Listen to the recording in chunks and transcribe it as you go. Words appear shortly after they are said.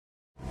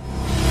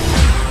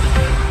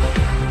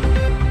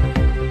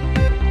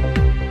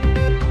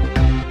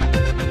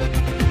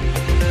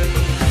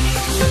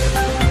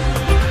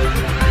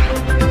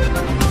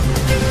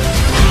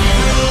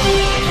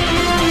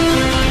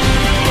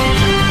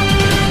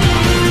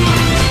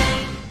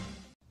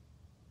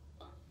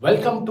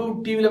Welcome to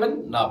టీవీ11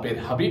 నా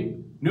పేరు Habib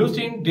news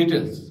in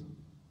details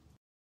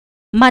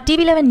మా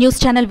టీవీ11 న్యూస్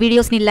ఛానల్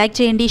వీడియోస్ ని లైక్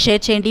చేయండి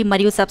షేర్ చేయండి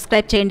మరియు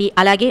సబ్స్క్రైబ్ చేయండి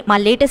అలాగే మా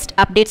లేటెస్ట్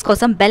అప్డేట్స్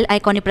కోసం బెల్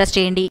ఐకాన్ ని ప్రెస్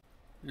చేయండి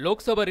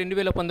లోక్సభ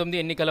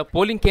 2019 ఎన్నికల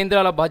పోలింగ్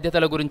కేంద్రాల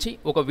బాధ్యతల గురించి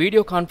ఒక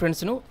వీడియో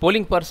కాన్ఫరెన్స్ ను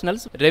polling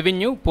personals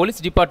revenue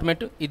police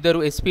department ఇద్దరు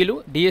ఎస్పీలు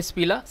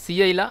డిఎస్పీల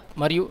సిఐల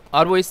మరియు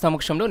ఆర్ఓఎస్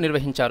సమక్షంలో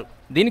నిర్వహించారు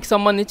దీనికి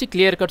సంబంధించి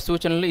క్లియర్ కట్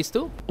సూచనలు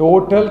ఇస్తూ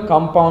టోటల్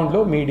కాంపౌండ్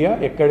లో మీడియా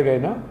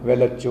ఎక్కడికైనా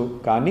వెళ్ళొచ్చు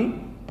కానీ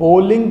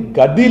పోలింగ్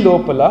గది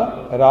లోపల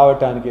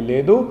రావడానికి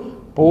లేదు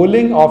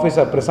polling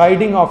officer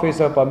presiding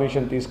officer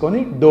permission తీసుకొని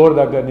డోర్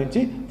దగ్గర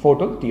నుంచి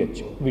ఫోటో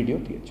తీయచ్చు వీడియో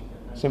తీయచ్చు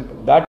సింపుల్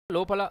దట్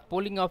లోపల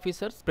పోలింగ్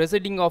ఆఫీసర్స్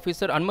ప్రెసిడింగ్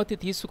ఆఫీసర్ అనుమతి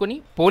తీసుకుని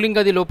పోలింగ్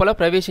గది లోపల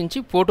ప్రవేశించి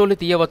ఫోటోలు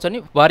తీయవచ్చని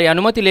వారి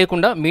అనుమతి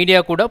లేకుండా మీడియా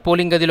కూడా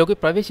పోలింగ్ గదిలోకి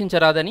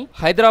ప్రవేశించరాదని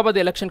హైదరాబాద్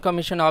ఎలక్షన్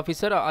కమిషన్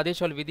ఆఫీసర్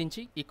ఆదేశాలు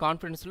విధించి ఈ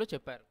కాన్ఫరెన్స్ లో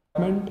చెప్పారు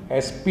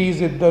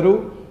ఎస్పీస్ ఇద్దరు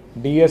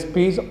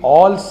DSPs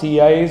all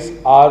CIs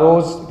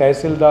ROs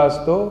tahsildars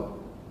తో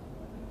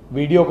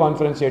వీడియో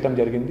కాన్ఫరెన్స్ చేయడం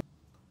జరిగింది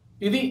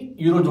ఇది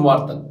ఈరోజు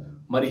వార్తలు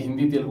మరి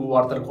హిందీ తెలుగు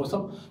వార్తల కోసం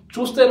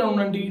చూస్తూనే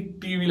ఉండండి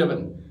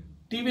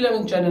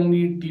టీవీ11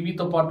 ఛానల్ని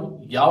టీవీతో పాటు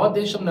యావత్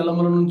దేశం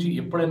నెలమూల నుంచి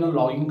ఎప్పుడైనా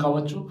లాగిన్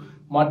కావచ్చు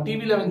మా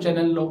టీవీ11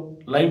 ఛానల్లో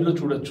లైవ్లో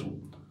చూడొచ్చు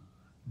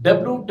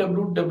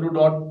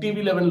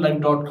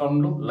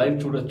www.tv11live.comలో లైవ్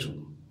చూడొచ్చు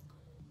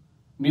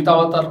మిగతా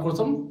వార్తల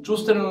కోసం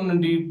చూస్తూనే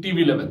ఉండండి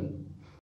టీవీ11.